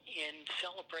in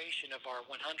celebration of our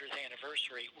 100th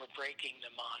anniversary, we're breaking the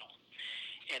model.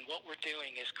 And what we're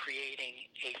doing is creating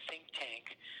a think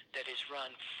tank that is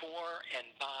run for and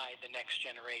by the next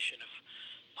generation of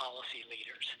policy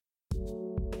leaders.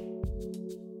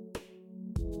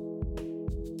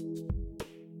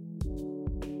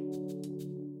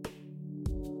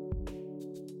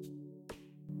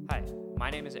 Hi, my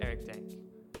name is Eric Denk.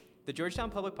 The Georgetown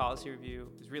Public Policy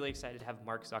Review is really excited to have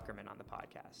Mark Zuckerman on the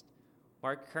podcast.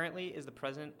 Mark currently is the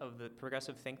president of the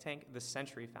progressive think tank, the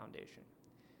Century Foundation.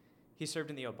 He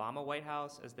served in the Obama White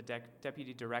House as the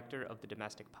deputy director of the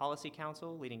Domestic Policy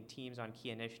Council, leading teams on key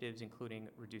initiatives including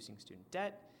reducing student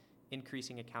debt,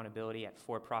 increasing accountability at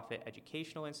for-profit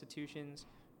educational institutions,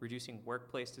 reducing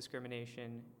workplace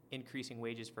discrimination, increasing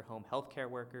wages for home health care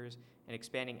workers, and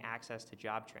expanding access to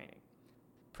job training.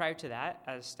 Prior to that,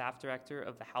 as staff director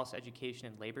of the House Education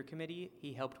and Labor Committee,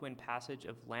 he helped win passage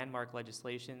of landmark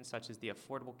legislation such as the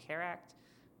Affordable Care Act,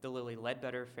 the Lilly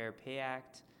Ledbetter Fair Pay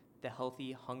Act, the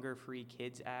Healthy Hunger-Free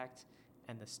Kids Act,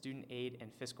 and the Student Aid and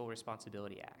Fiscal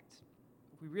Responsibility Act.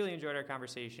 We really enjoyed our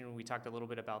conversation. We talked a little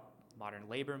bit about modern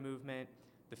labor movement,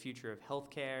 the future of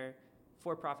healthcare,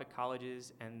 for-profit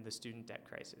colleges, and the student debt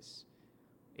crisis.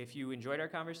 If you enjoyed our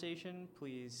conversation,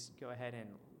 please go ahead and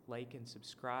like and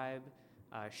subscribe.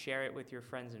 Share it with your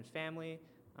friends and family.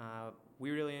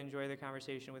 We really enjoy the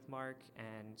conversation with Mark,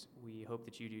 and we hope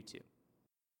that you do too.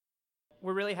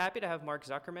 We're really happy to have Mark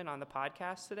Zuckerman on the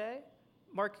podcast today.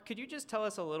 Mark, could you just tell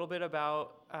us a little bit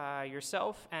about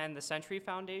yourself and the Century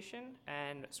Foundation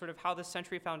and sort of how the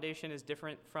Century Foundation is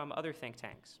different from other think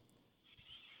tanks?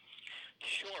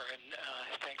 Sure,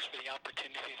 and thanks for the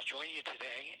opportunity to join you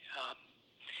today.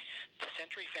 The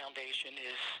Century Foundation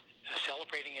is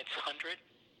celebrating its 100th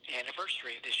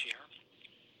anniversary this year.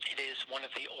 It is one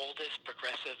of the oldest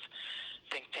progressive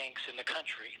think tanks in the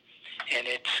country, and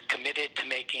it's committed to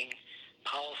making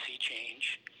policy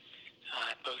change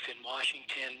both in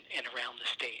Washington and around the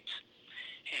states.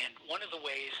 And one of the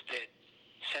ways that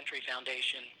Century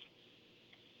Foundation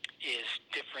is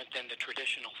different than the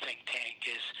traditional think tank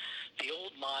is the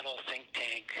old model think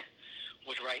tank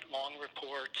would write long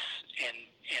reports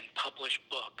and publish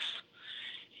books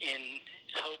in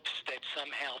hopes that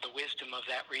somehow the wisdom of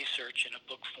that research in a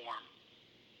book form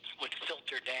would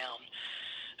filter down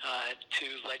to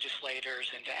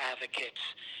legislators and to advocates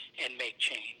and make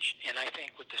change. And I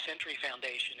think what the Century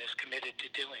Foundation is committed to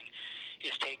doing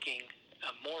is taking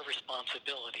more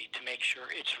responsibility to make sure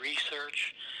its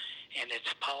research and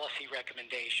its policy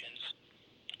recommendations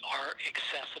are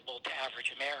accessible to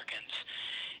average Americans.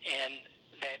 And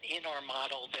that in our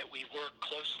model that we work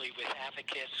closely with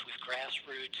advocates, with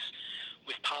grassroots,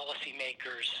 with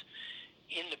policymakers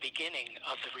in the beginning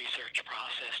of the research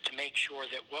process to make sure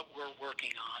that what we're working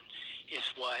on is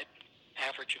what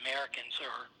average Americans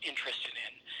are interested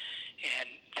in. And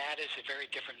that is a very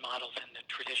different model than the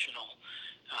traditional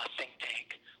think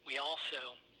tank. We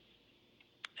also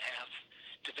have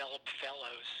developed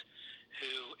fellows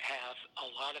who have a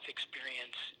lot of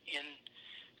experience in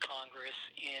Congress,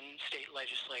 in state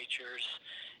legislatures,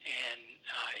 and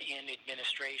in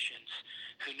administrations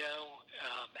who know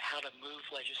how to move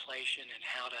legislation and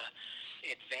how to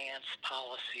advance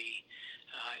policy,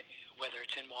 whether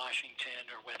it's in Washington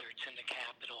or whether it's in the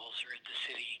capitals or at the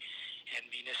city and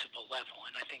municipal level.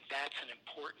 And I think that's an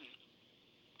important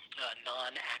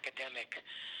non-academic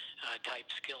type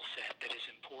skill set that is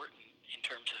important in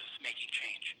terms of making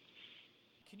change.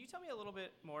 Can you tell me a little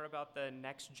bit more about the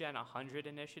Next Gen 100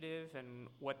 initiative and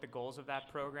what the goals of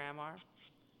that program are?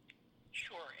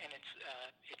 Sure, and it's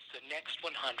the Next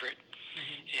 100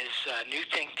 is a new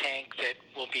think tank that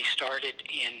will be started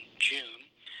in June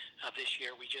of this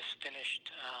year. We just finished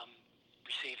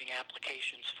receiving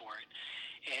applications for it.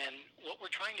 And what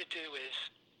we're trying to do is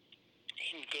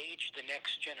engage the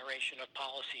next generation of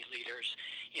policy leaders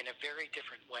in a very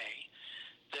different way.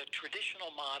 The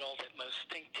traditional model that most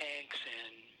think tanks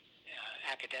and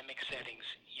academic settings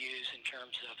use in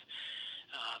terms of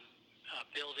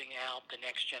building out the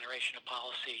next generation of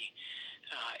policy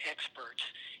experts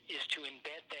is to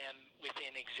embed them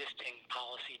within existing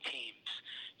policy teams,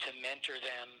 to mentor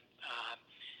them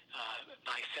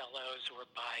by fellows or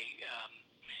by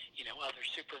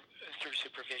through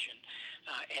supervision.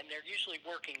 And they're usually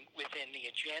working within the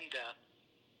agenda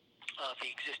of the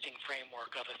existing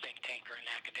framework of a think tank or an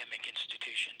academic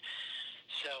institution.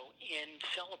 So in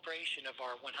celebration of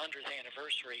our 100th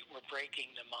anniversary, we're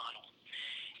breaking the model.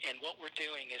 And what we're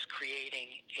doing is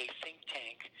creating a think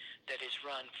tank that is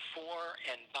run for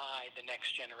and by the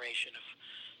next generation of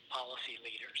policy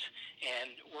leaders.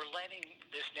 And we're letting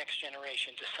this next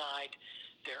generation decide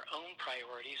their own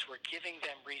priorities. We're giving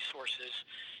them resources,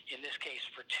 in this case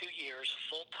for 2 years,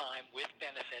 full-time with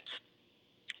benefits,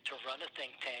 to run a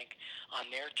think tank on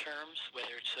their terms,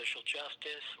 whether it's social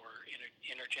justice or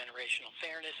intergenerational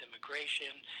fairness,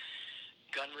 immigration,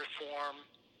 gun reform,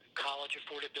 college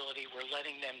affordability. We're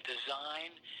letting them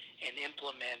design and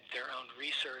implement their own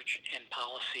research and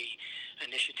policy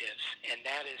initiatives. And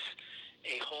that is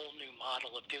a whole new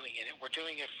model of doing it. And we're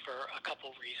doing it for a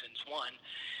couple reasons. One,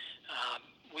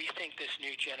 we think this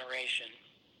new generation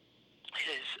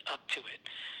is up to it.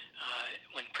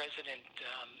 When President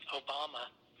Obama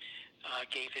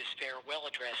gave his farewell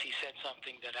address, he said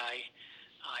something that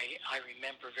I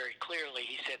remember very clearly.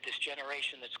 He said, this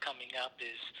generation that's coming up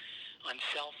is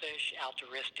unselfish,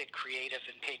 altruistic, creative,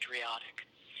 and patriotic.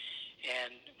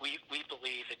 And we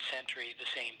believe at Century the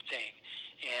same thing.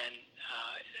 And,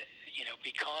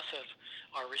 because of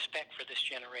our respect for this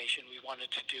generation, we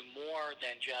wanted to do more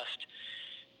than just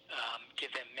give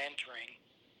them mentoring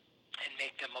and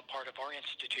make them a part of our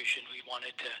institution. We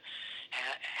wanted to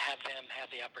have them have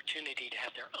the opportunity to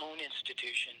have their own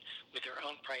institution with their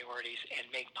own priorities and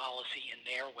make policy in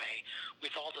their way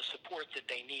with all the support that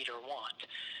they need or want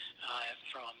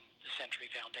from the Century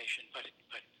Foundation. But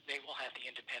they will have the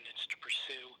independence to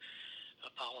pursue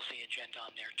a policy agenda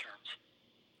on their terms.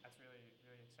 That's really,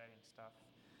 really exciting stuff.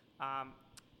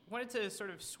 Wanted to sort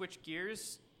of switch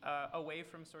gears away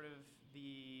from sort of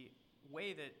the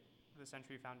way that the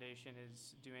Century Foundation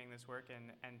is doing this work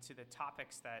and to the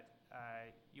topics that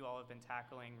you all have been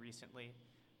tackling recently.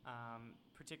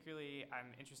 Particularly,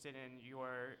 I'm interested in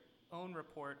your own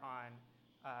report on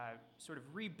sort of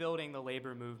rebuilding the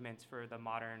labor movement for the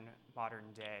modern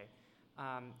day.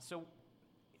 So,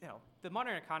 the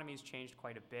modern economy has changed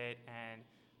quite a bit, and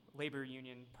labor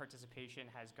union participation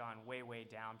has gone way, way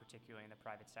down, particularly in the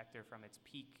private sector from its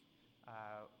peak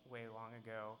way long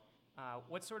ago.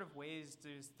 What sort of ways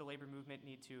does the labor movement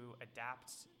need to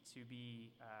adapt to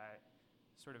be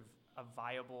sort of a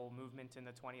viable movement in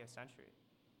the 20th century?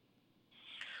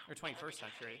 Or 21st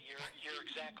century? You're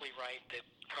exactly right that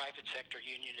private sector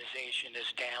unionization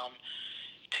is down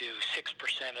to 6%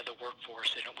 of the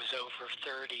workforce, and it was over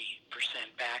 30%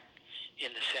 back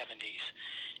in the 70s.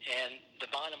 And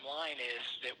the bottom line is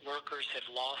that workers have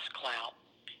lost clout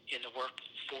in the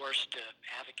workforce to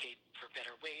advocate for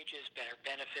better wages, better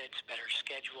benefits, better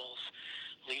schedules,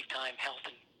 leave time, health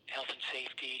and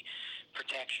safety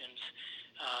protections,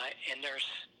 and there's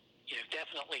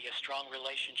definitely a strong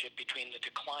relationship between the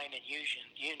decline in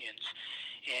unions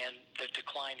and the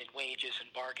decline in wages and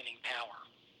bargaining power.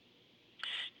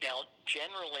 Now,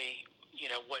 generally,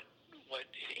 what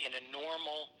in a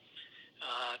normal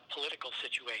political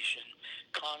situation,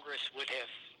 Congress would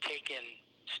have taken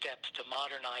steps to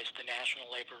modernize the National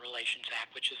Labor Relations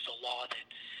Act, which is the law that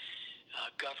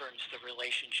governs the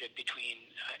relationship between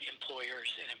employers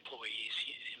and employees,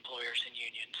 employers and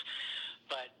unions.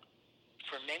 But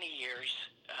for many years,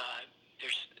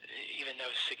 even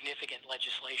though significant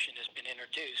legislation has been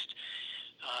introduced,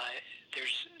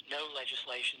 there's no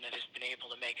legislation that has been able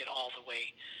to make it all the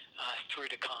way through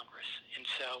to Congress. And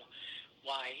so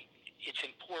why it's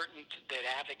important that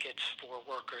advocates for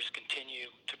workers continue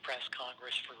to press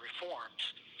Congress for reforms.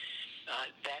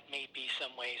 That may be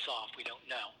some ways off. We don't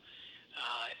know.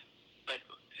 But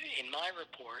in my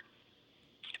report,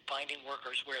 Finding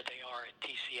Workers Where They Are at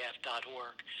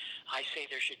tcf.org, I say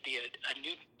there should be a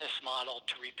new business model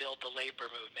to rebuild the labor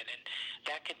movement, and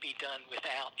that can be done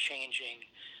without changing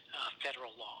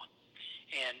federal law.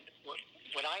 And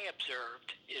what I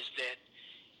observed is that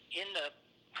in the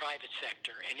private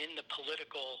sector and in the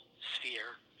political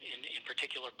sphere, in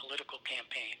particular political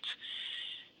campaigns,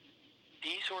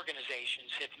 these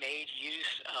organizations have made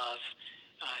use of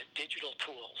digital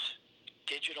tools,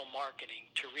 digital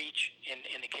marketing to reach,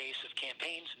 in the case of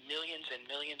campaigns, millions and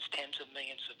millions, tens of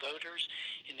millions of voters.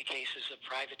 In the cases of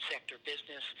private sector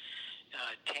business,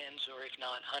 tens or if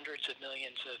not hundreds of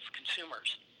millions of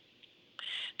consumers.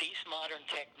 These modern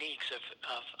techniques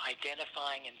of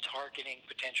identifying and targeting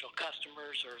potential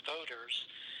customers or voters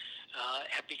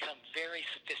have become very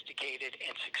sophisticated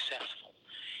and successful.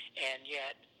 And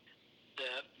yet,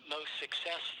 the most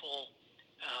successful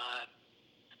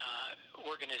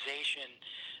organization,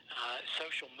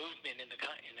 social movement in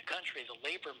the country, the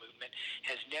labor movement,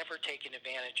 has never taken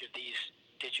advantage of these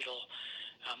digital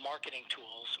marketing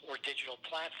tools or digital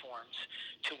platforms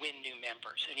to win new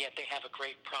members. And yet they have a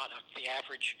great product. The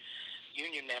average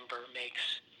union member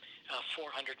makes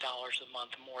 $400 a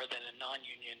month more than a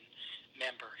non-union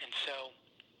member. And so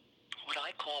what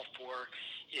I call for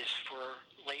is for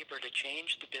labor to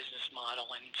change the business model,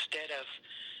 and instead of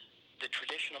the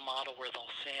traditional model where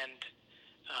they'll send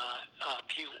a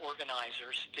few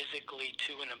organizers physically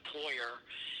to an employer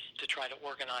to try to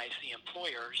organize the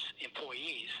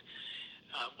employees.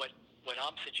 What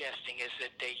I'm suggesting is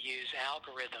that they use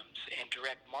algorithms and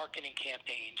direct marketing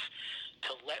campaigns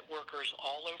to let workers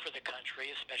all over the country,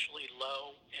 especially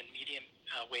low and medium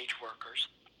wage workers,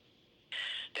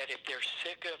 that if they're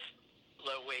sick of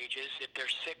low wages, if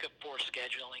they're sick of poor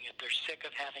scheduling, if they're sick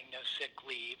of having no sick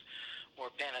leave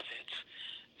or benefits,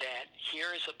 that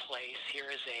here is a place, here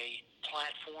is a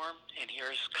platform, and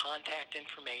here's contact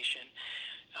information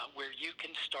where you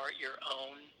can start your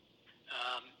own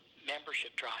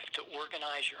membership drive, to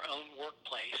organize your own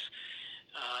workplace,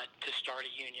 to start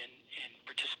a union and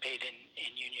participate in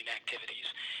union activities.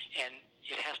 And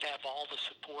it has to have all the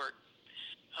support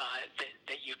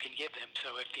that you can give them.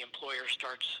 So if the employer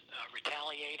starts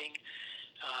retaliating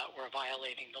or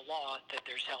violating the law, that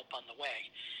there's help on the way.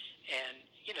 And,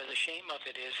 the shame of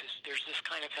it is there's this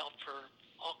kind of help for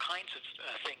all kinds of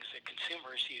things that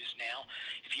consumers use now.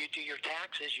 If you do your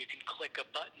taxes, you can click a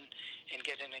button and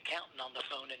get an accountant on the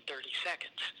phone in 30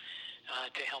 seconds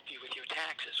to help you with your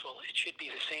taxes. Well, it should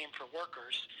be the same for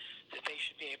workers, that they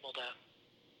should be able to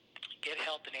get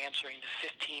help in answering the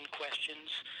 15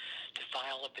 questions to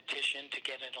file a petition to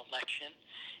get an election,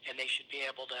 and they should be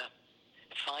able to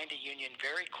find a union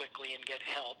very quickly and get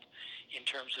help in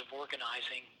terms of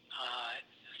organizing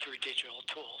through digital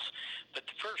tools. But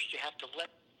first, you have to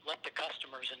let the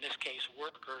customers, in this case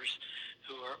workers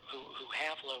who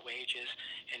have low wages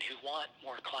and who want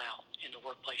more clout in the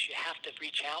workplace, you have to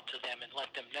reach out to them and let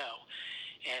them know.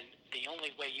 And the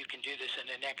only way you can do this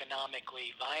in an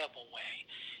economically viable way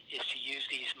is to use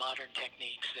these modern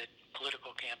techniques that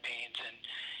political campaigns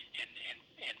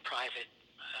and private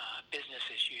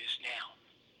businesses use now.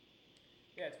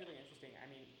 Yeah, it's really interesting. I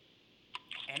mean,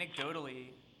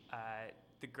 anecdotally,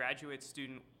 the graduate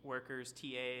student workers,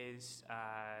 TAs,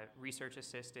 research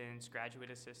assistants, graduate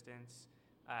assistants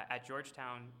at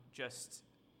Georgetown just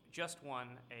won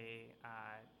a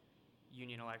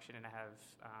union election and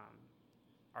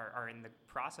are in the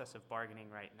process of bargaining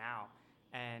right now.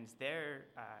 And their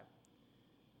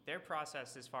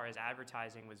process as far as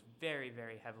advertising was very,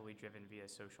 very heavily driven via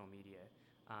social media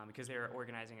because they were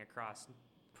organizing across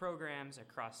programs,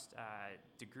 across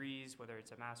degrees, whether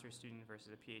it's a master's student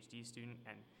versus a PhD student,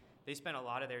 and they spent a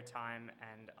lot of their time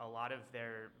and a lot of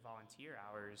their volunteer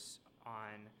hours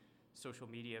on social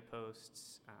media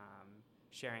posts,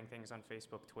 sharing things on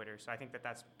Facebook, Twitter. So I think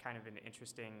that's kind of an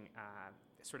interesting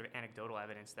sort of anecdotal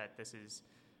evidence that this is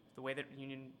the way that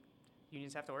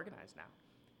unions have to organize now.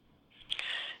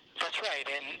 That's right,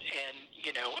 and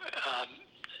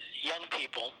young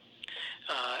people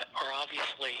are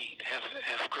obviously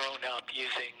have grown up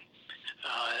using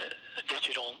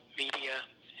digital media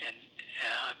and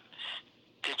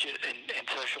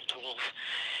social tools,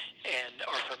 and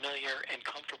are familiar and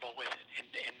comfortable with it,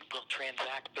 and will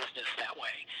transact business that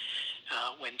way.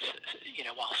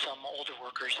 While some older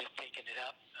workers have taken it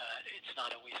up, it's not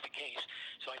always the case.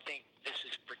 So I think this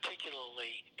is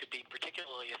could be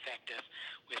particularly effective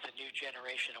with the new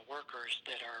generation of workers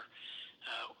that are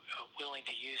willing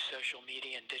to use social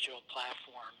media and digital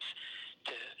platforms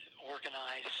to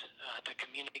organize, to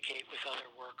communicate with other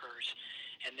workers,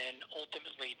 and then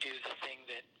ultimately do the thing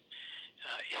that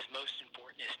is most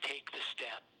important, is take the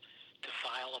step to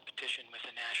file a petition with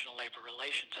the National Labor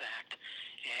Relations Act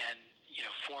and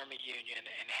form a union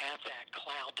and have that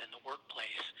clout in the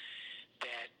workplace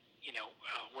that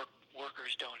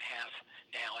workers don't have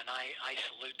now. And I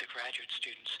salute the graduate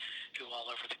students who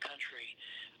all over the country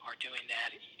are doing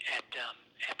that.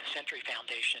 At the Century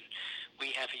Foundation,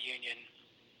 we have a union.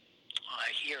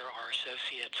 Here, our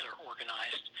associates are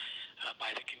organized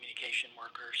by the communication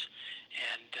workers,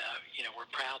 and we're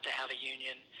proud to have a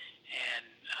union. And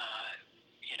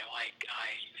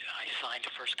I signed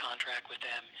a first contract with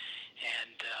them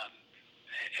and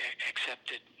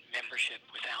accepted membership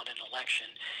without an election.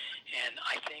 And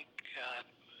I think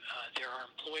there are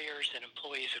employers and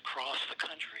employees across the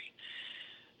country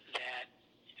that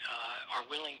are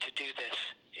willing to do this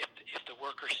if the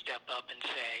workers step up and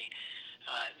say,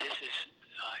 this is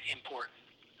important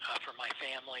for my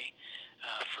family,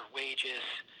 for wages,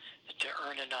 to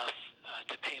earn enough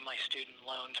to pay my student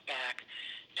loans back,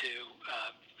 to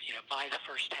buy the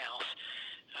first house.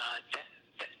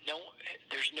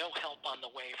 There's no help on the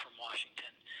way from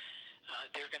Washington.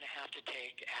 They're going to have to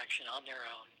take action on their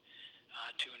own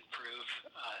to improve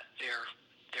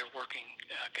their working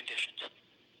conditions.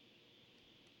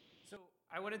 So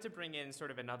I wanted to bring in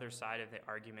sort of another side of the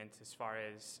argument as far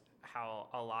as how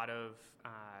a lot of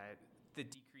the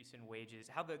decrease in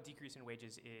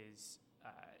wages is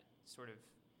sort of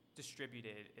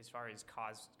distributed as far as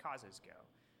causes go.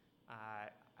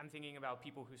 I'm thinking about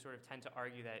people who sort of tend to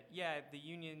argue that, yeah, the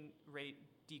union rate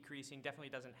decreasing definitely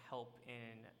doesn't help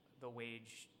in the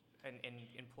wage and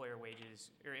employer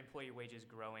wages or employee wages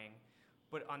growing.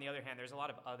 But on the other hand, there's a lot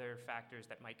of other factors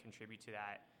that might contribute to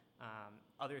that.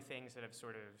 Other things that have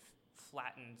sort of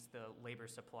flattened the labor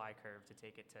supply curve, to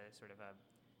take it to sort of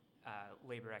a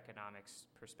labor economics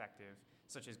perspective,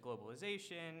 such as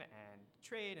globalization and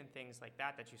trade and things like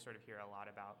that you sort of hear a lot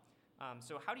about.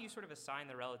 So how do you sort of assign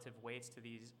the relative weights to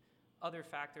these other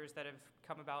factors that have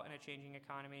come about in a changing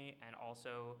economy and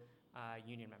also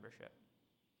union membership?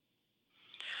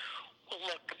 Well,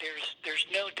 look, there's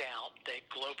no doubt that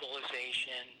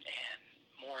globalization and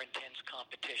more intense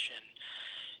competition,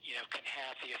 can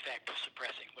have the effect of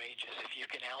suppressing wages. If you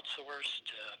can outsource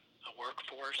to a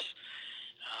workforce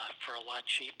for a lot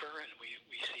cheaper, and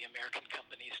we see American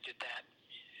companies did that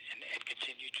and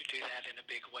continue to do that in a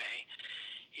big way,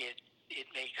 it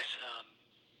makes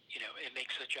it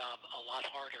makes the job a lot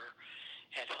harder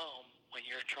at home when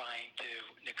you're trying to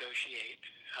negotiate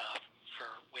for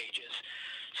wages.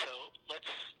 So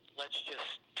let's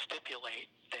just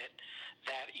stipulate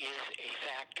that is a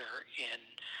factor in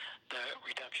the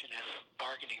reduction of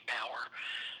bargaining power,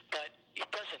 but it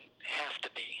doesn't have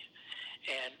to be.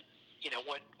 And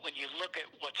when you look at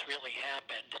what's really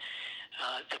happened,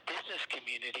 the business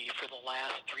community for the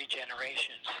last 3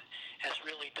 generations has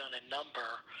really done a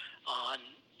number on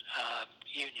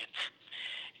unions.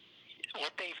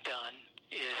 What they've done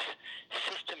is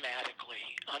systematically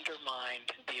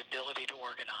undermined the ability to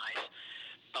organize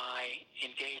by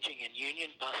engaging in union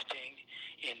busting,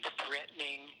 in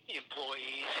threatening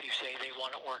employees who say they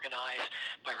want to organize,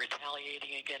 by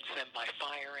retaliating against them, by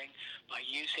firing, by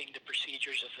using the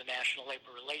procedures of the National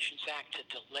Labor Relations Act to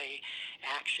delay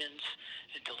actions,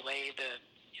 to delay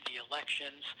the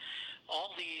elections.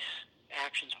 All these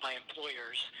actions by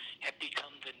employers have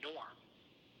become the norm.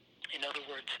 In other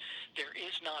words, there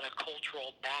is not a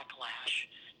cultural backlash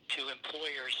to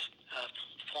employers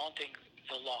flaunting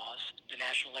the laws, the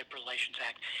National Labor Relations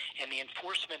Act, and the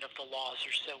enforcement of the laws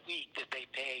are so weak that they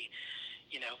pay,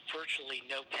 virtually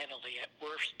no penalty. At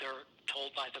worst, they're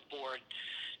told by the board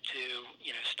to,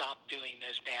 stop doing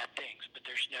those bad things, but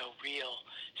there's no real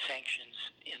sanctions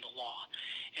in the law.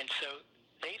 And so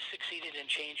they've succeeded in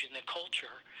changing the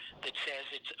culture that says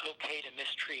it's okay to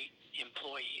mistreat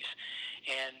employees.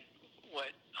 And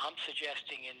what I'm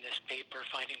suggesting in this paper,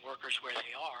 Finding Workers Where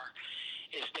They Are,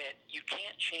 is that you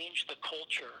can't change the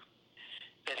culture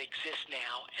that exists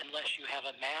now unless you have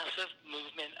a massive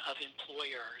movement of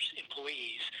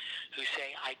employees who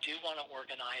say, I do want to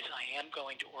organize, I am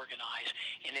going to organize,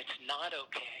 and it's not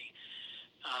okay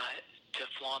to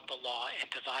flaunt the law and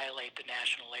to violate the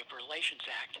National Labor Relations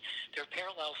Act. There are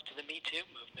parallels to the Me Too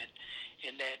movement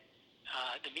in that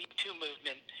the Me Too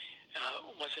movement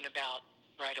wasn't about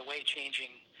right away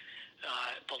changing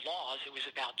the laws. It was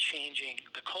about changing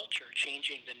the culture,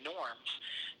 changing the norms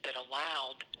that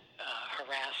allowed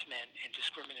harassment and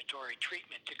discriminatory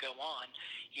treatment to go on,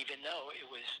 even though it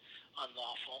was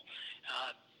unlawful.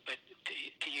 But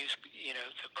to use,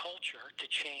 the culture to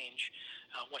change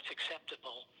what's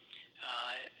acceptable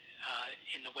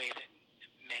in the way that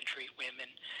men treat women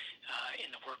in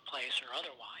the workplace or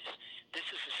otherwise. This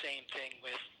is the same thing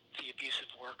with the abusive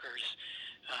workers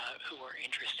who are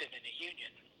interested in a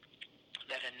union,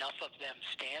 that enough of them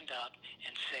stand up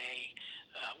and say,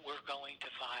 we're going to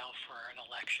file for an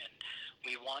election.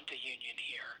 We want a union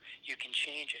here. You can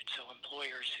change it. So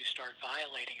employers who start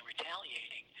violating and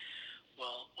retaliating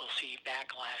will see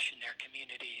backlash in their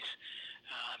communities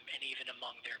and even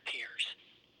among their peers.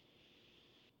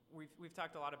 We've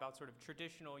talked a lot about sort of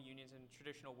traditional unions and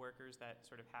traditional workers that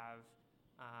sort of have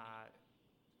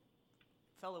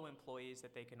fellow employees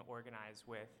that they can organize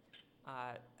with.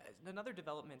 Another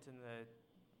development in the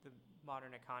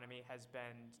modern economy has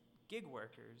been gig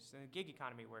workers and gig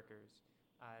economy workers.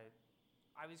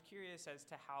 I was curious as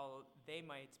to how they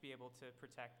might be able to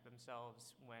protect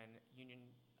themselves when union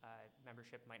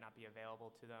membership might not be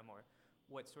available to them, or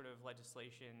what sort of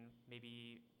legislation,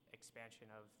 maybe expansion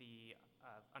of the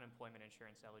unemployment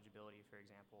insurance eligibility, for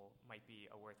example, might be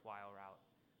a worthwhile route.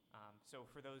 So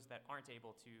for those that aren't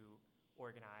able to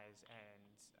organize and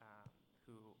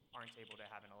who aren't able to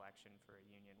have an election for a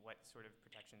union, what sort of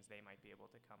protections they might be able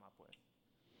to come up with?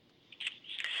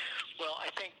 Well,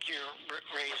 I think you're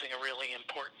raising a really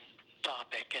important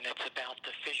topic, and it's about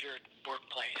the fissured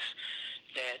workplace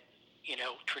that,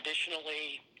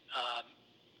 traditionally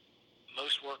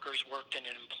most workers worked in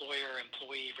an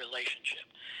employer-employee relationship.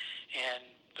 And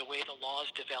the way the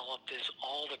laws developed is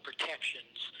all the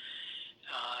protections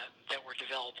that were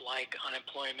developed, like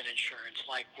unemployment insurance,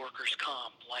 like workers'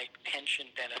 comp, like pension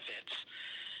benefits,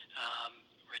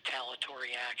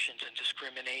 retaliatory actions and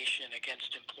discrimination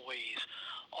against employees.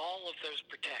 All of those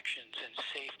protections and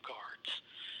safeguards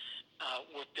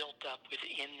were built up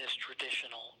within this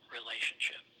traditional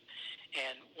relationship.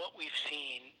 And what we've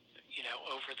seen,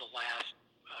 over the last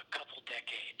couple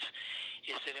decades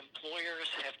is that employers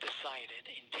have decided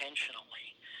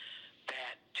intentionally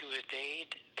that to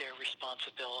evade their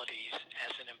responsibilities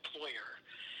as an employer,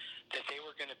 that they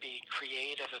were going to be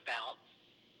creative about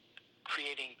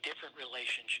creating different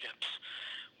relationships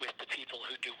with the people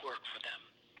who do work for them.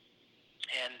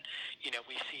 And,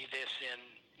 we see this in,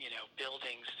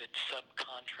 buildings that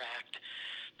subcontract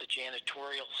the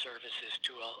janitorial services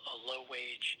to a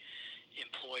low-wage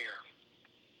employer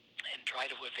and try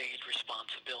to evade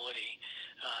responsibility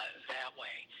that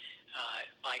way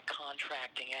by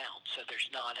contracting out. So there's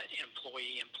not an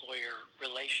employee-employer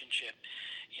relationship.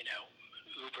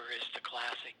 Uber is the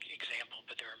classic example,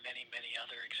 but there are many, many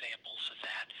other examples of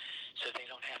that. So they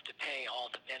don't have to pay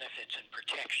all the benefits and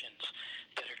protections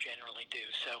that are generally due.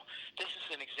 So this is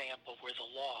an example where the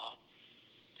law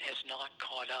has not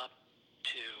caught up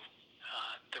to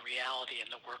the reality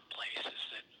in the workplace, is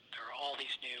that there are all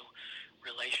these new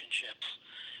relationships,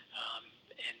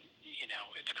 and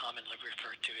it's commonly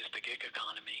referred to as the gig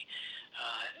economy.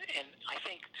 And I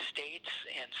think states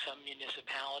and some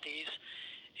municipalities,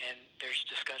 and there's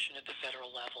discussion at the federal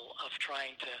level of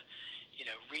trying to,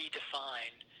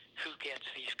 redefine who gets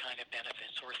these kind of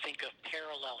benefits, or think of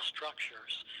parallel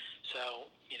structures. So,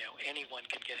 anyone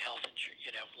can get health insurance,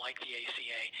 like the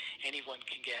ACA. Anyone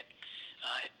can get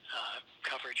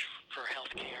coverage for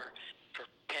health care, for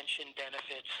pension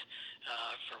benefits,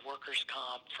 for workers'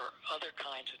 comp, for other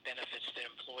kinds of benefits that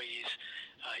employees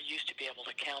used to be able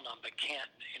to count on but can't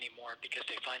anymore because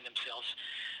they find themselves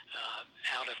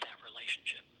out of that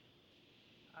relationship.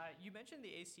 You mentioned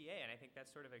the ACA, and I think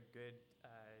that's sort of a good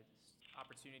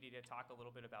opportunity to talk a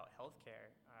little bit about healthcare.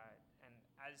 And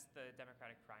as the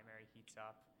Democratic primary heats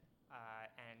up,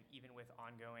 and even with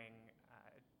ongoing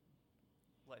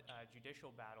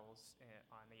judicial battles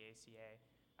on the ACA,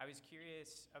 I was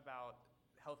curious about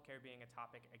healthcare being a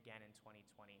topic again in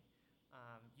 2020.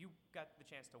 You got the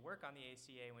chance to work on the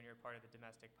ACA when you were part of the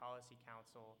Domestic Policy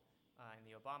Council in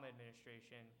the Obama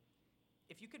administration.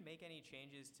 If you could make any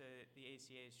changes to the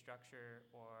ACA's structure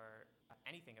or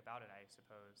anything about it, I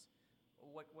suppose,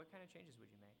 what kind of changes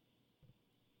would you make?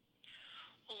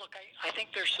 Well, look, I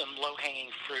think there's some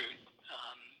low-hanging fruit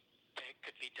that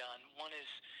could be done. One is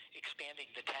expanding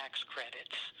the tax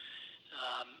credits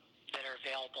that are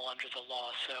available under the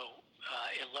law. So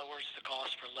it lowers the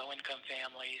cost for low-income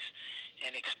families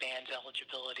and expands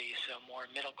eligibility so more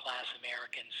middle-class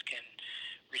Americans can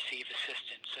receive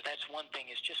assistance. So that's one thing,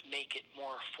 is just make it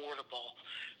more affordable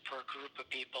for a group of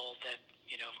people that,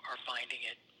 are finding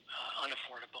it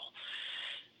unaffordable.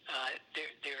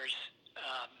 There's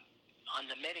on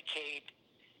the Medicaid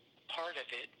part of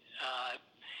it,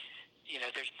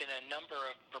 there's been a number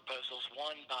of proposals,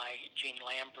 one by Jean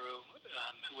Lambrew,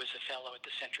 who was a fellow at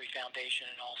the Century Foundation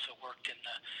and also worked in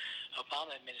the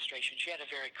Obama administration. She had a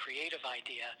very creative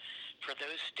idea for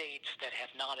those states that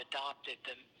have not adopted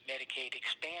the Medicaid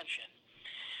expansion.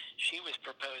 She was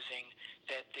proposing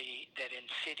that in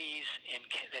cities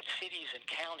and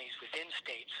counties within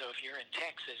states, so if you're in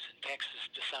Texas and Texas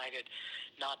decided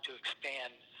not to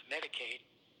expand Medicaid,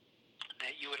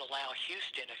 that you would allow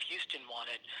Houston, if Houston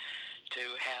wanted to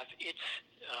have its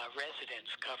residents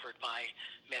covered by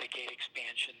Medicaid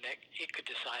expansion, that it could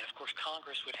decide. Of course,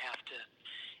 Congress would have to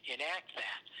enact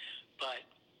that, but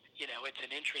it's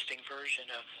an interesting version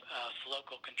of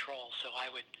local control. So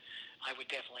I would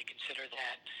definitely consider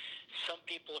that. Some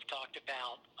people have talked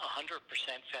about 100%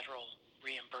 federal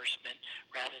reimbursement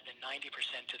rather than 90%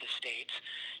 to the states,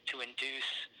 to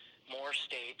induce more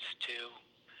states to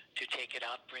take it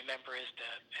up. Remember, as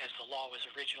the law was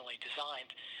originally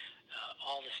designed,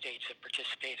 all the states that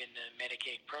participate in the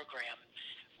Medicaid program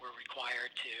were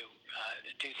required to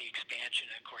do the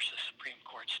expansion. And of course, the Supreme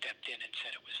Court stepped in and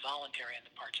said it was voluntary on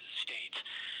the parts of the states.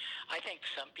 I think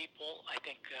some people,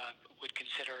 would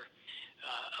consider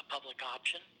a public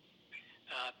option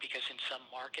because in some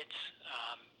markets,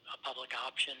 a public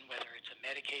option, whether it's a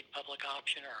Medicaid public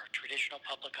option or a traditional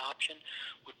public option,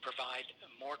 would provide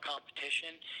more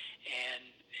competition, and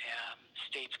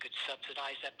states could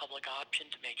subsidize that public option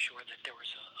to make sure that there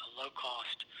was a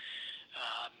low-cost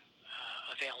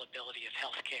availability of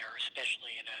health care,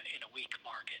 especially in a weak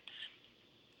market.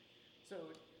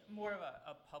 So more of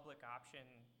a public option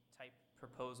type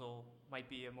proposal might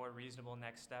be a more reasonable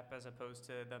next step as opposed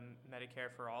to the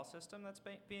Medicare for All system that's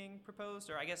being proposed?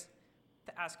 Or I guess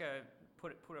to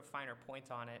put a finer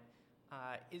point on it,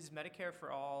 is Medicare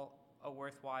for All a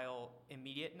worthwhile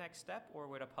immediate next step, or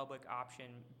would a public option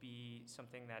be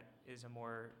something that is a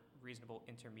more reasonable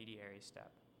intermediary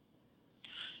step?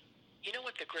 You know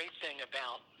what the great thing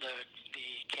about the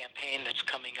campaign that's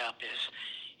coming up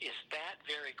is that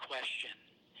very question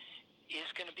is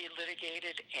going to be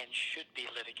litigated and should be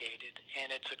litigated.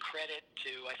 And it's a credit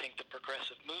to, I think, the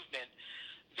progressive movement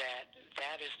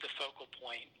that is the focal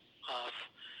point of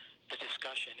the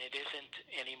discussion. It isn't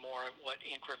anymore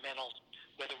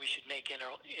whether we should make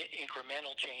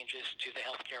incremental changes to the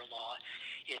healthcare law.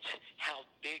 It's how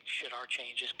big should our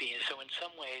changes be. And so in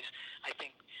some ways, I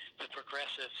think the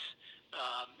progressives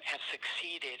have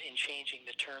succeeded in changing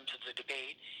the terms of the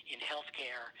debate in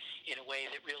healthcare in a way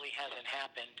that really hasn't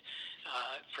happened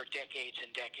for decades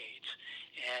and decades.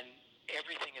 And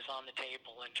everything is on the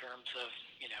table in terms of,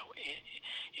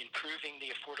 improving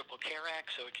the Affordable Care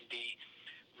Act so it can be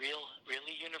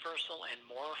really universal and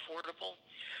more affordable,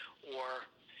 or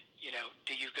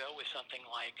do you go with something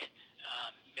like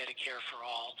Medicare for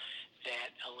All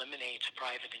that eliminates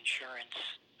private insurance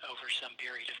over some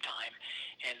period of time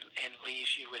and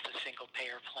leaves you with a single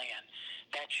payer plan?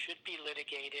 That should be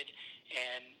litigated.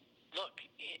 And look,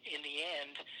 in the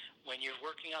end, when you're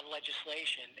working on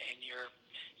legislation and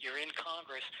you're in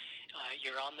Congress,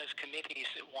 you're on those committees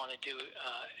that want to do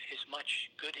as much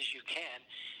good as you can.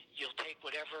 You'll take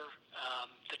whatever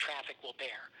the traffic will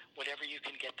bear, whatever you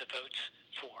can get the votes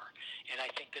for. And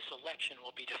I think this election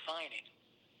will be defining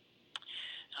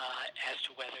as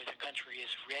to whether the country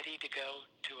is ready to go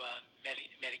to a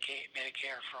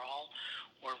Medicare for All,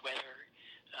 or whether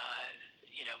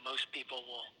most people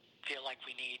will feel like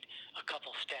we need a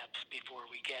couple steps before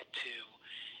we get to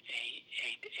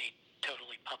a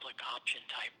totally public option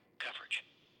type coverage.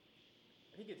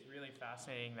 I think it's really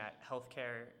fascinating that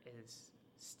healthcare is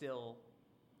still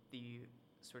the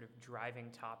sort of driving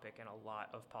topic in a lot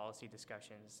of policy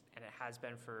discussions, and it has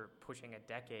been for pushing a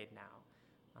decade now.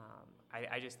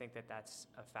 I just think that that's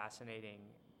a fascinating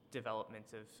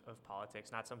development of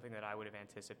politics, not something that I would have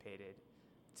anticipated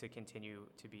to continue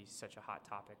to be such a hot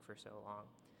topic for so long.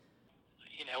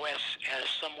 As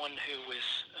someone who was,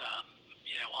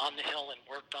 on the Hill and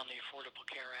worked on the Affordable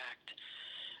Care Act,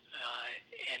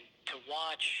 and to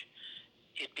watch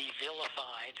it be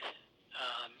vilified,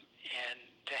 and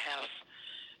to have,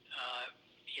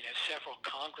 several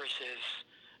Congresses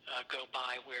go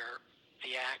by where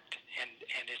the act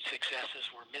and its successes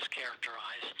were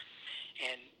mischaracterized,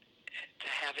 and to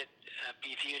have it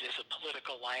be viewed as a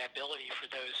political liability for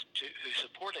those who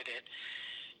supported it,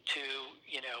 to,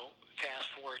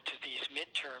 fast forward to these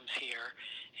midterms here,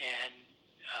 and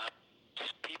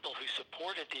people who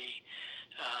supported the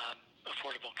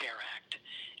Affordable Care Act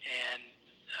and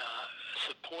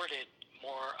supported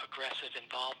more aggressive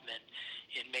involvement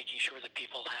in making sure that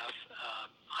people have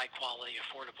high-quality,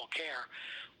 affordable care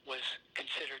was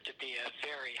considered to be a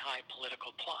very high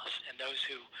political plus. And those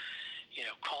who,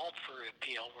 called for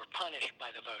repeal were punished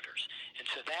by the voters. And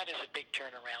so that is a big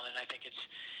turnaround, and I think it's,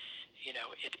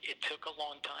 it took a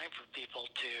long time for people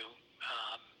to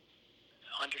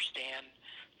understand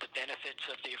the benefits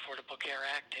of the Affordable Care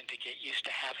Act and to get used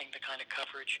to having the kind of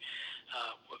coverage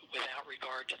without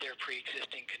regard to their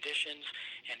pre-existing conditions,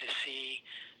 and to see,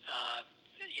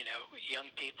 young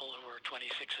people who are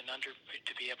 26 and under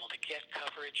to be able to get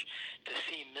coverage, to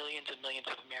see millions and millions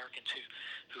of Americans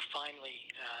who finally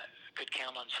could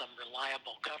count on some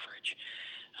reliable coverage.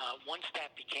 Once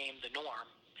that became the norm,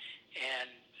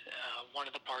 and one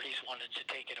of the parties wanted to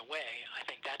take it away, I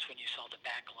think that's when you saw the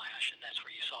backlash, and that's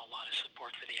where you saw a lot of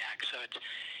support for the act. So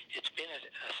it's been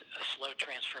a slow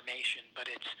transformation,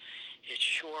 but it's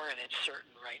sure and it's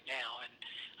certain right now, and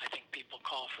I think people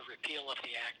call for repeal of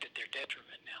the act at their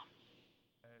detriment now.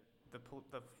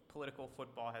 The political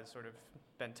football has sort of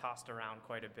been tossed around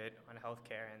quite a bit on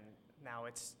healthcare, and now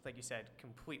it's, like you said,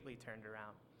 completely turned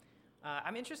around.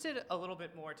 I'm interested a little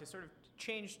bit more to sort of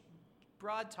change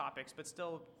broad topics, but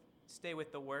still stay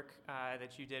with the work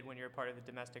that you did when you were part of the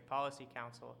Domestic Policy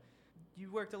Council. You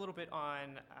worked a little bit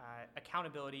on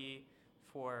accountability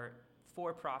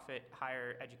for-profit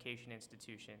higher education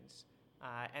institutions,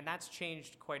 and that's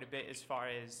changed quite a bit as far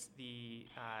as the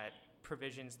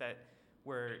provisions that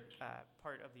were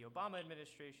part of the Obama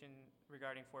administration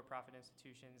regarding for-profit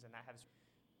institutions, and that has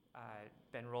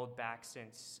been rolled back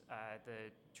since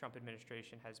the Trump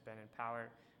administration has been in power.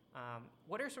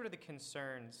 What are sort of the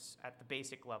concerns at the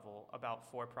basic level about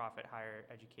for-profit higher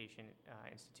education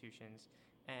institutions,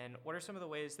 and what are some of the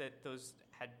ways that those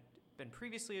had been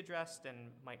previously addressed and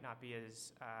might not be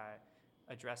as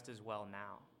addressed as well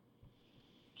now?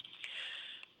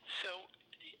 So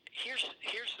here's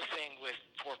the thing with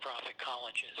for-profit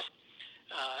colleges.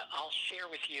 I'll share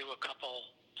with you a couple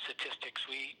statistics.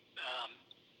 The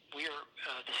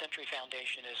Century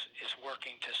Foundation is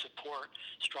working to support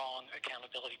strong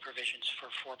accountability provisions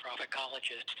for-profit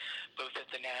colleges, both at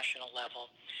the national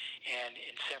level and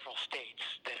in several states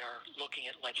that are looking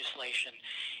at legislation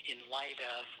in light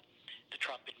of the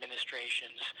Trump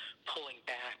administration's pulling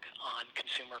back on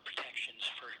consumer protections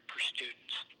for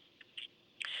students.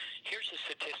 Here's a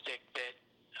statistic that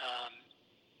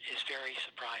is very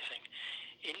surprising.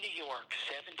 In New York,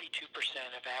 72%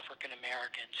 of African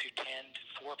Americans who attend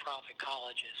for-profit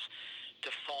colleges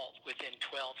default within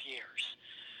 12 years,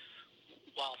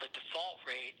 while the default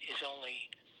rate is only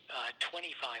 25%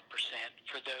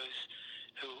 for those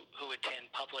who attend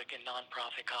public and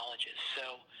nonprofit colleges.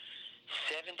 So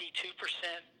 72%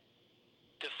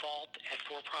 default at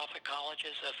for-profit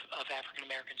colleges of African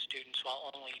American students,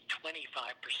 while only 25%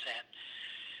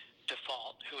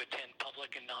 default who attend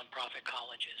public and nonprofit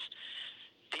colleges.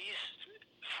 These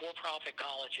for-profit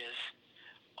colleges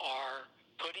are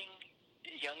putting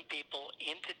young people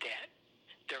into debt.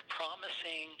 They're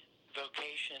promising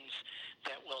vocations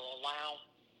that will allow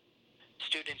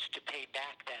students to pay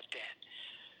back that debt,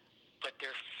 but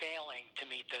they're failing to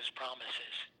meet those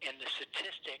promises. And the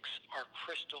statistics are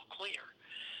crystal clear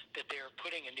that they're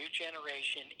putting a new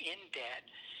generation in debt.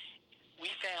 We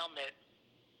found that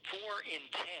 4 in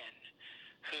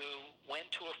 10 who went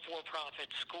to a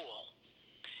for-profit school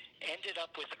ended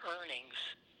up with earnings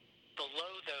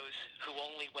below those who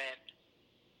only went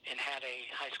and had a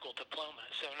high school diploma.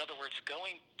 So in other words,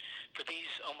 going for these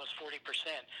almost 40%,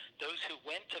 those who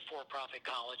went to for-profit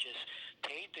colleges,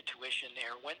 paid the tuition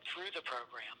there, went through the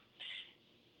program,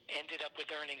 ended up with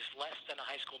earnings less than a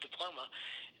high school diploma.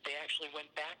 They actually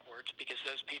went backwards because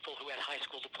those people who had high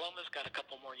school diplomas got a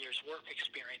couple more years work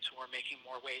experience or were making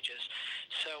more wages.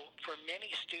 So for many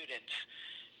students,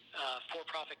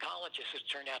 for-profit colleges has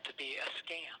turned out to be a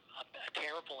scam, a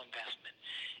terrible investment.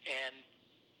 And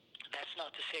that's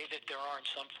not to say that there aren't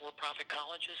some for-profit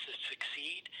colleges that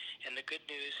succeed. And the good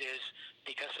news is,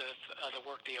 because of the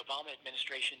work the Obama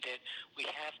administration did, we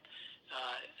have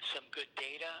some good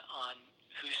data on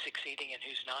who's succeeding and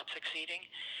who's not succeeding.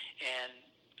 And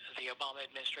the Obama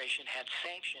administration had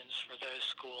sanctions for those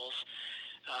schools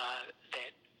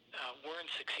that weren't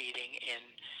succeeding in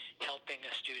helping a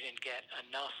student get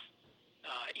enough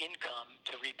income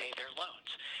to repay their loans,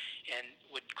 and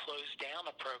would close down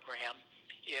a program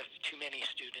if too many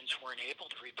students weren't able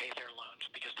to repay their loans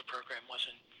because the program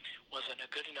wasn't a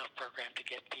good enough program to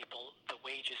get people the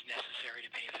wages necessary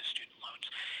to pay those student loans.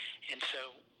 And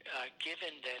so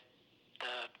given that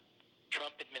the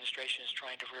Trump administration is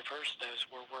trying to reverse those,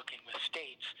 we're working with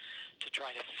states to try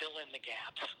to fill in the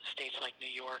gaps, states like New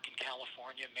York and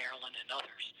California, Maryland, and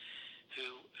others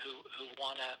who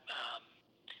want to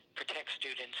protect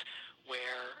students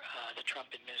where the Trump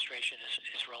administration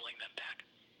is rolling them back.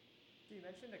 You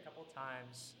mentioned a couple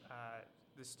times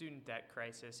the student debt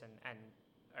crisis and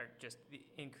or just the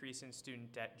increase in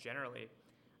student debt generally.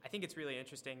 I think it's really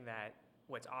interesting that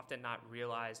what's often not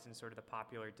realized in sort of the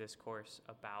popular discourse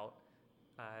about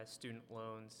student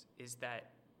loans is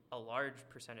that a large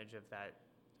percentage of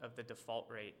the default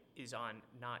rate is on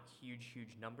not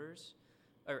huge numbers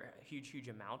or a huge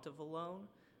amount of a loan.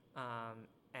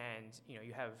 And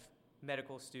you have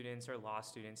medical students or law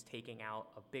students taking out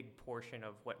a big portion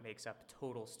of what makes up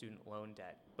total student loan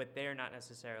debt, but they're not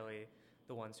necessarily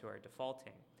the ones who are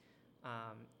defaulting.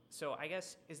 So I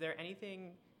guess, is there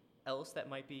anything else that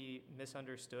might be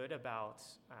misunderstood about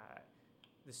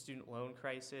the student loan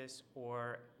crisis,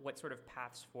 or what sort of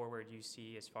paths forward you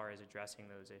see as far as addressing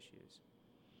those issues?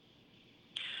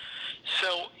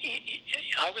 So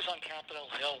I was on Capitol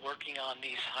Hill working on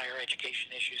these higher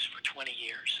education issues for 20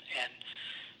 years, and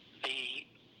the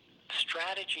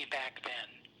strategy back then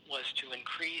was to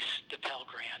increase the Pell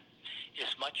Grant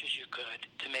as much as you could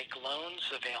to make loans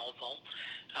available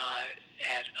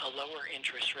at a lower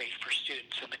interest rate for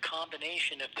students. And the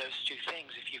combination of those two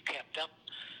things, if you kept up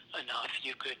enough,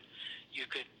 you could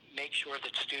make sure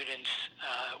that students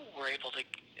were able to,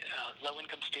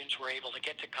 low-income students were able to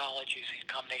get to college using a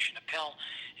combination of Pell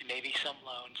and maybe some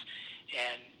loans.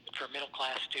 And for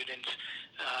middle-class students,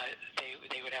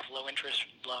 they would have low-interest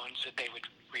loans that they would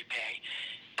repay.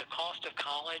 The cost of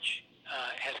college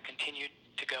has continued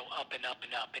to go up and up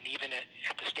and up. And even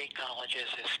at the state colleges,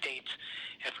 as states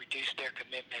have reduced their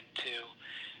commitment to,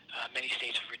 many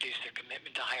states have reduced their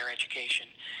commitment to higher education.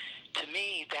 To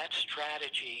me, that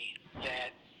strategy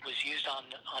that was used on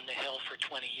the Hill for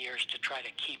 20 years to try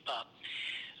to keep up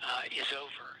is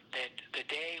over. That the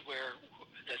day where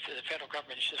the federal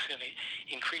government is just going to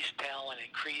increase Pell and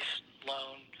increase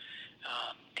loan,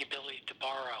 the ability to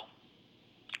borrow,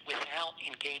 without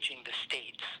engaging the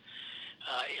states,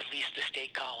 at least the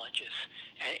state colleges,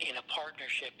 in a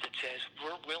partnership that says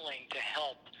we're willing to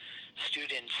help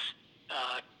students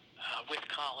with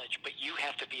college, but you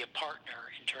have to be a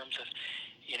partner in terms of,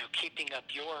 keeping up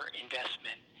your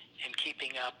investment and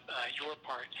keeping up your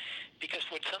part. Because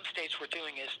what some states were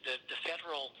doing is the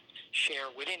federal share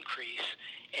would increase,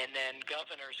 and then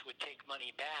governors would take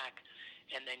money back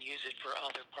and then use it for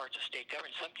other parts of state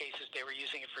government. In some cases, they were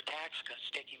using it for tax cuts,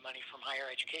 taking money from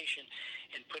higher education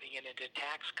and putting it into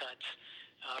tax cuts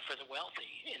for the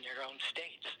wealthy in their own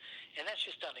states. And that's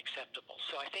just unacceptable.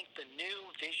 So I think the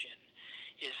new vision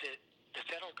is that the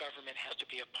federal government has to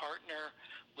be a partner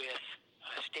with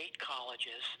state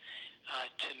colleges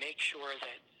to make sure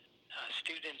that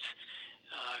students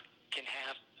can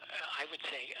have, I would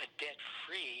say, a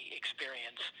debt-free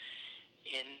experience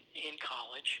in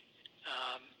college,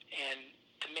 and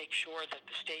to make sure that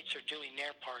the states are doing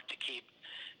their part to keep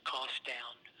costs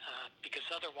down, because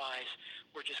otherwise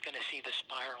we're just going to see the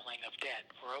spiraling of debt.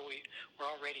 We're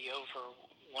already over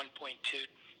 $1.2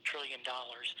 trillion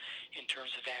in terms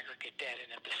of aggregate debt,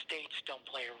 and if the states don't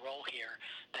play a role here,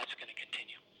 that's going to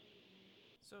continue.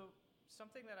 So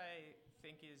something that I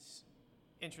think is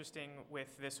interesting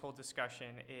with this whole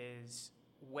discussion is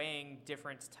weighing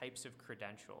different types of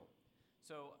credential.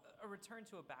 So a return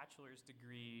to a bachelor's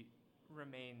degree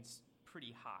remains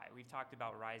pretty high. We've talked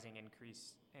about rising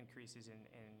increases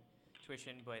in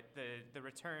tuition, but the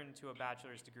return to a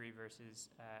bachelor's degree versus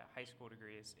a high school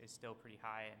degree is still pretty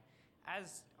high, and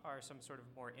as are some sort of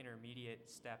more intermediate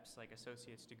steps like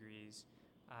associate's degrees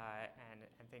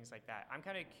and things like that. I'm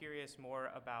kind of curious more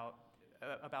about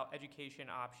education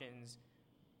options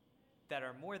that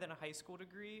are more than a high school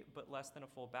degree but less than a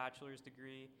full bachelor's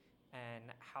degree, and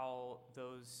how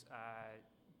those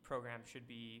programs should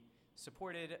be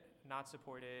supported, not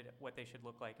supported, what they should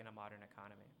look like in a modern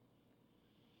economy.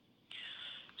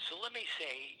 So let me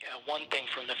say one thing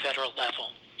from the federal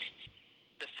level.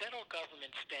 The federal government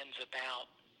spends about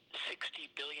 $60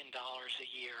 billion a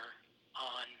year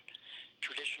on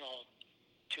traditional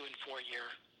 2- and 4-year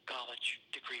college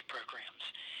degree programs.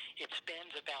 It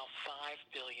spends about $5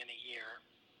 billion a year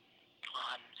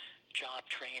on job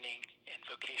training and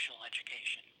vocational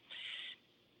education.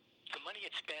 The money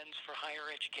it spends for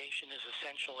higher education is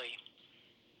essentially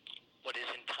what is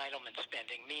entitlement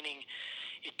spending, meaning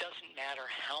it doesn't matter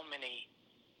how many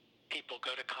people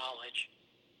go to college,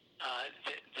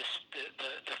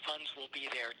 the funds will be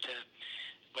there to,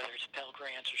 whether it's Pell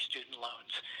Grants or student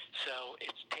loans. So it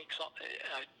takes all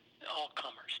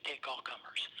comers.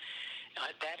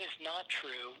 That is not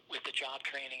true with the job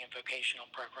training and vocational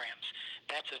programs.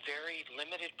 That's a very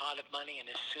limited pot of money, and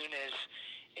as soon as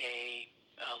a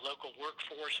local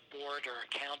workforce board or a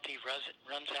county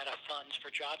runs out of funds for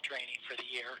job training for the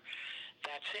year,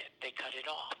 that's it. They cut it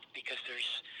off because there's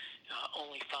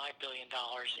only $5 billion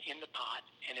in the pot,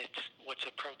 and it's what's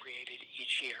appropriated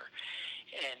each year.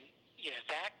 And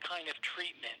that kind of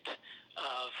treatment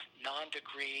of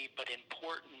non-degree but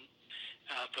important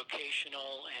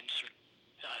vocational and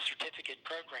certificate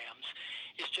programs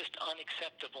is just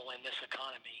unacceptable in this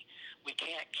economy. We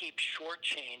can't keep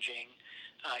shortchanging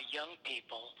young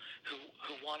people who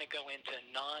want to go into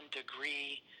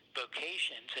non-degree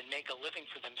vocations and make a living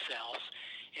for themselves,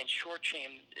 and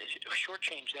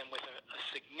shortchange them with a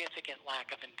significant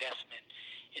lack of investment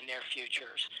in their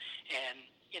futures. And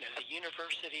the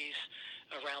universities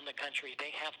around the country,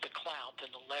 they have the clout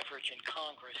and the leverage in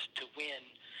Congress to win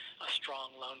a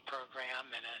strong loan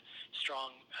program and a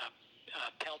strong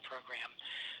Pell program.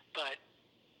 But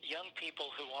young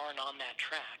people who aren't on that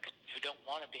track, who don't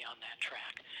want to be on that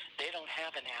track, they don't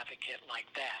have an advocate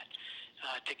like that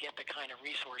to get the kind of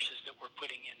resources that we're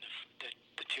putting in the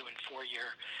 2- and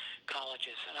 4-year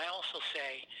colleges. And I also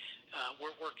say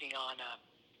we're working on a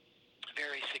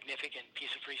very significant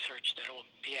piece of research that will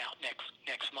be out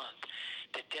next month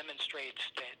that demonstrates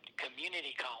that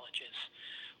community colleges,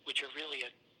 which are really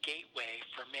a gateway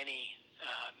for many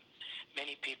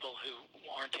people who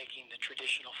aren't taking the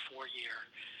traditional 4-year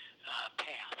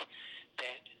path,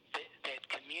 that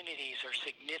communities are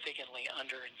significantly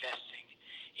underinvesting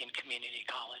in community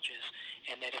colleges,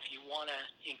 and that if you want to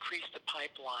increase the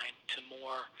pipeline to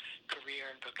more career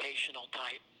and vocational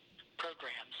type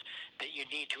programs, that you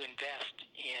need to invest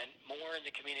in more in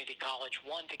the community college,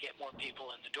 one, to get more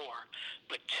people in the door,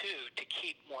 but two, to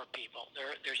keep more people.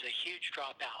 There's a huge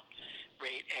dropout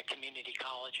rate at community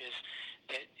colleges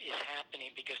that is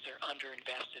happening because they're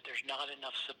underinvested. There's not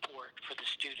enough support for the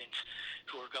students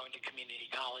who are going to community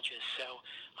colleges. So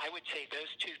I would say those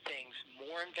two things: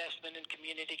 more investment in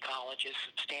community colleges,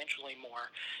 substantially more,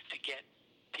 to get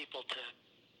people to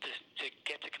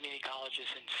get to community colleges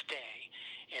and stay,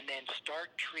 and then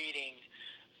start treating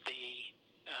the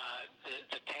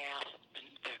path,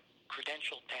 the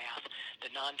credential path, the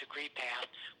non-degree path,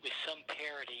 with some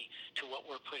parity to what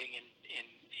we're putting in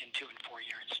 2- and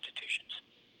 4-year institutions.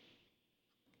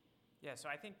 Yeah, so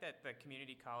I think that the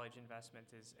community college investment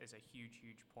is a huge,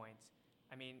 huge point.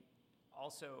 I mean,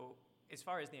 also, as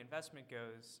far as the investment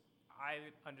goes,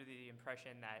 I'm under the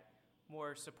impression that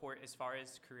more support as far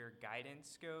as career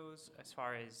guidance goes, as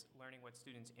far as learning what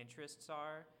students' interests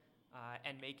are,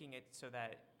 and making it so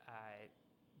that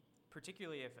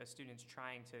particularly if a student's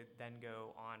trying to then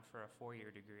go on for a four-year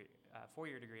degree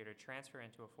or to transfer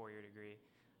into a four-year degree,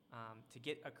 to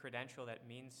get a credential that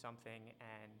means something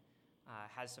and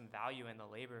has some value in the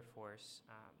labor force,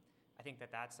 I think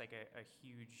that's like a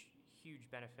huge, huge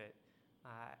benefit.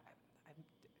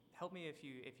 Help me if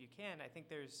you can. I think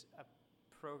there's a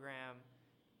program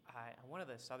in one of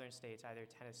the southern states, either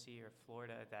Tennessee or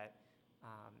Florida, that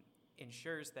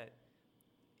ensures that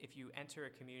if you enter a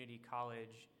community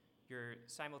college, you're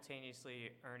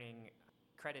simultaneously earning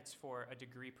credits for a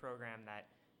degree program that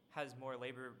has more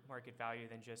labor market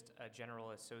value than just a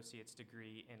general associate's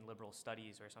degree in liberal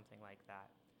studies or something like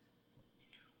that.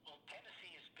 Well,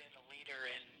 Tennessee has been a leader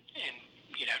in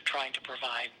trying to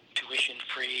provide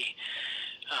tuition-free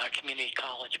community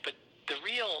college, but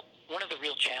one of the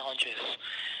real challenges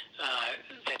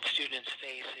that students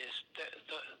face is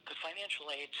the financial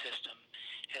aid system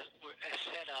has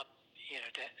set up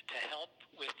to help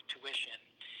with tuition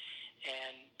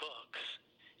and books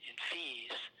and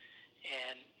fees,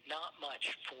 and not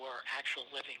much for actual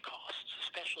living costs,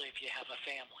 especially if you have a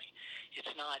family.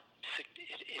 It's not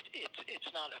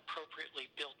appropriately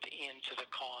built into the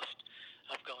cost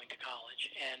of going to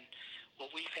college. And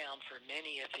what we found for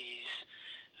many of these,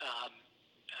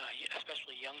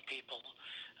 especially young people,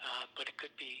 but it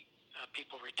could be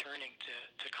people returning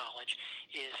to college,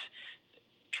 is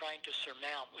trying to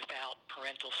surmount, without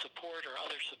parental support or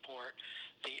other support,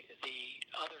 the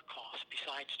other costs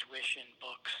besides tuition,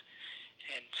 books,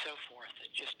 and so forth.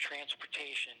 Just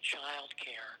transportation, child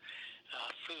care,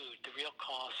 food, the real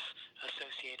costs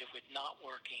associated with not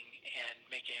working and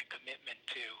making a commitment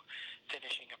to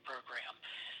finishing a program.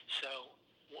 So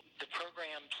the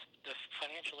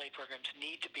financial aid programs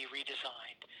need to be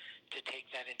redesigned to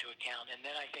take that into account, and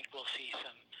then I think we'll see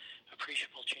some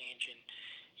appreciable change in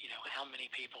how many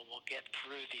people will get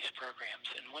through these programs.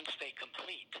 And once they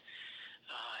complete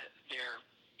their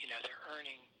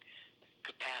earning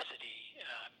capacity,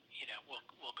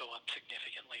 will go up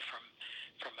significantly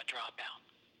from a dropout.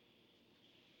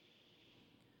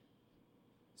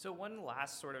 So one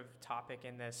last sort of topic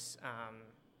in this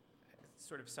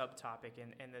sort of subtopic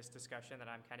in this discussion that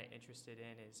I'm kind of interested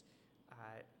in is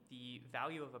the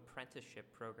value of apprenticeship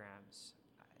programs.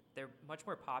 They're much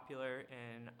more popular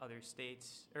in other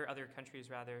states, or other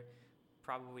countries rather,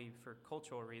 probably for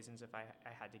cultural reasons if I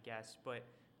had to guess. But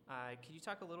could you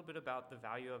talk a little bit about the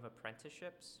value of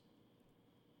apprenticeships?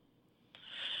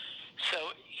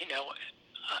 So,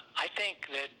 I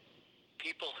think that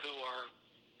people who are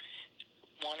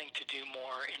wanting to do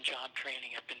more in job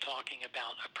training have been talking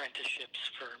about apprenticeships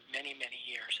for many, many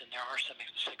years, and there are some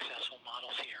successful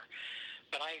models here.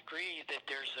 But I agree that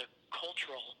there's a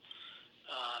cultural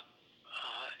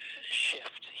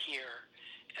shift here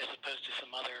as opposed to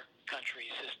some other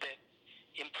countries, is that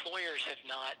employers have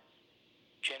not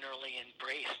generally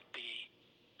embraced the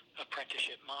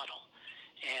apprenticeship model.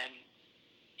 And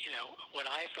what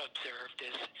I've observed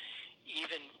is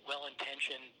even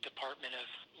well-intentioned Department of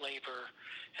Labor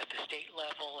at the state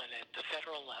level and at the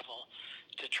federal level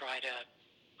to try to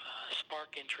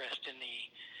spark interest in the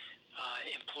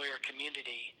employer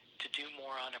community to do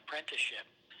more on apprenticeship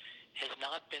has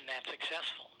not been that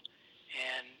successful.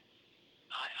 And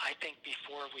I think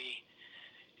before we,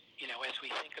 as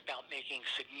we think about making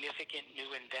significant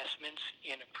new investments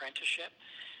in apprenticeship,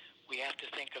 we have to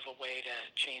think of a way to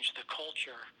change the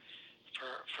culture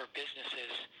for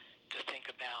businesses to think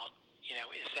about,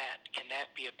 can that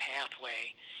be a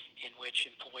pathway in which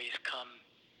employees come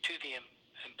to the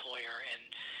employer and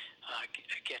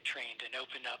get trained and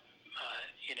open up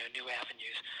new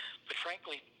avenues. But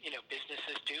frankly,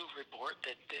 businesses do report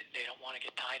that they don't want to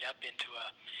get tied up into a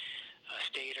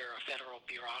state or a federal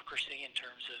bureaucracy in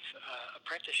terms of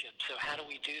apprenticeship. So how do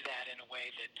we do that in a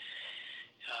way that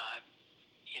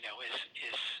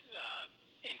is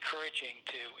encouraging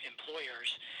to employers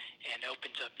and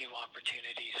opens up new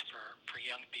opportunities for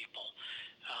young people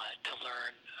to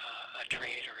learn a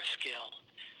trade or a skill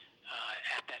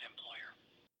at that employer.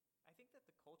 I think that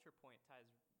the culture point ties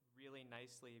really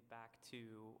nicely back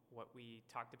to what we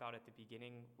talked about at the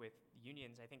beginning with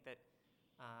unions. I think that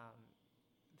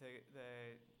the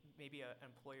maybe an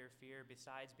employer fear,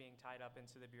 besides being tied up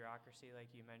into the bureaucracy, like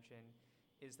you mentioned,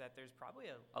 is that there's probably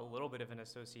a little bit of an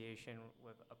association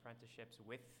with apprenticeships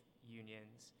with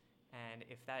unions. And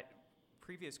if that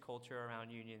previous culture around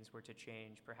unions were to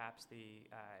change, perhaps the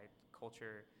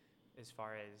culture as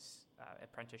far as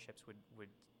apprenticeships would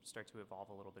start to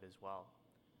evolve a little bit as well.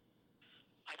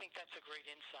 I think that's a great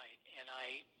insight, and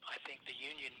I think the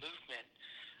union movement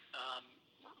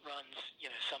runs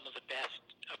some of the best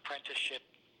apprenticeship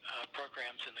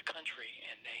programs in the country,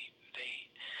 and they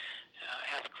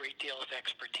have a great deal of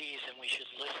expertise, and we should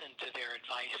listen to their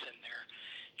advice and their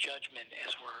judgment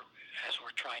as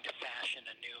we're trying to fashion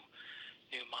a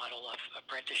new model of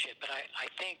apprenticeship. But I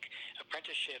think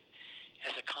apprenticeship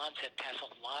as a concept has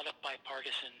a lot of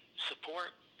bipartisan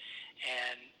support,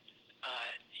 and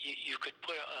you could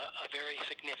put a very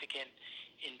significant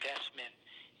investment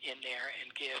in there and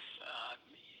give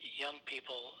young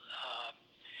people,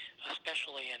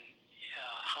 especially in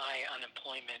high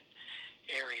unemployment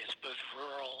areas, both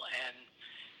rural and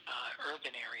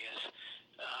urban areas,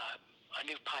 a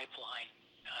new pipeline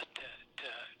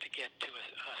to get to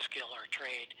a skill or a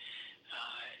trade,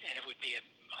 and it would be a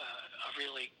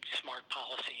really smart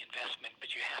policy investment.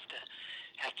 But you have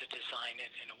to design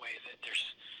it in a way that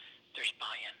there's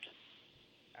buy-in.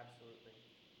 Absolutely.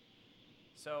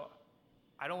 So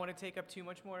I don't want to take up too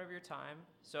much more of your time,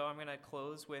 so I'm going to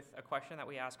close with a question that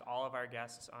we ask all of our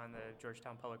guests on the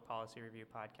Georgetown Public Policy Review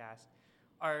podcast.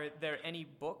 Are there any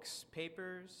books,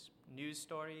 papers, news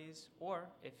stories, or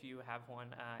if you have one,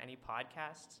 any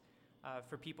podcasts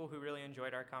for people who really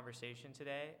enjoyed our conversation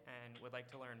today and would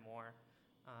like to learn more,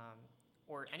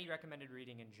 or any recommended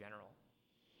reading in general?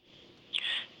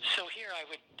 So here I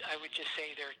would just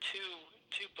say there are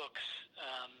two books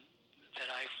that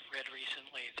I've read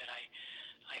recently that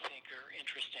I think are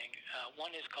interesting.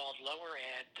 One is called Lower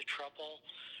Ed: The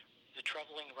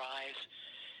Troubling Rise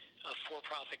of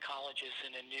For-Profit Colleges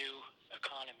in a New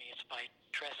Economy. It's by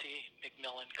Tressie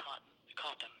McMillan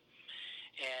Cottom.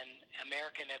 And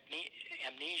American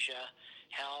Amnesia: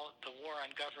 How the War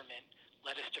on Government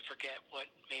Led Us to Forget What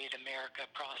Made America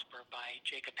Prosper by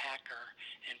Jacob Hacker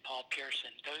and Paul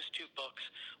Pearson. Those two books,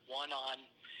 one on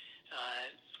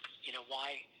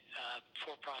why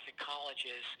for-profit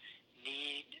colleges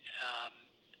need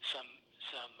some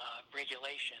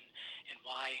regulation and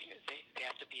why they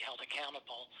have to be held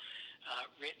accountable,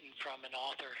 written from an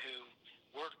author who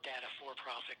worked at a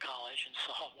for-profit college and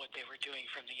saw what they were doing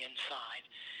from the inside.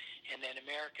 And then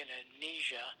American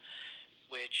Amnesia,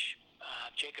 which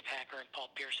Jacob Hacker and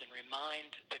Paul Pearson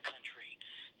remind the country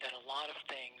that a lot of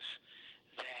things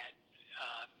that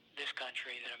this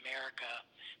country, that America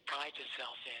prides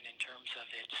itself in terms of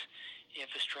its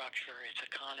infrastructure, its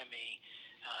economy,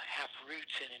 have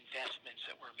roots in investments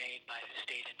that were made by the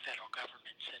state and federal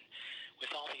governments. And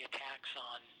with all the attacks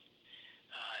on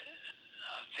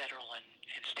federal and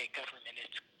state government,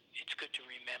 it's good to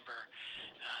remember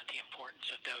the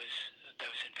importance of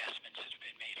those investments that have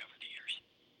been made over the years.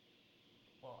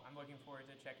 Well, I'm looking forward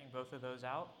to checking both of those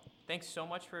out. Thanks so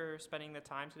much for spending the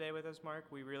time today with us, Mark.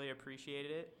 We really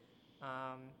appreciated it,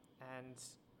 and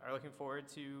are looking forward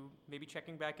to maybe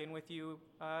checking back in with you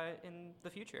in the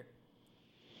future.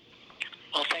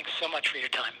 Well, thanks so much for your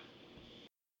time.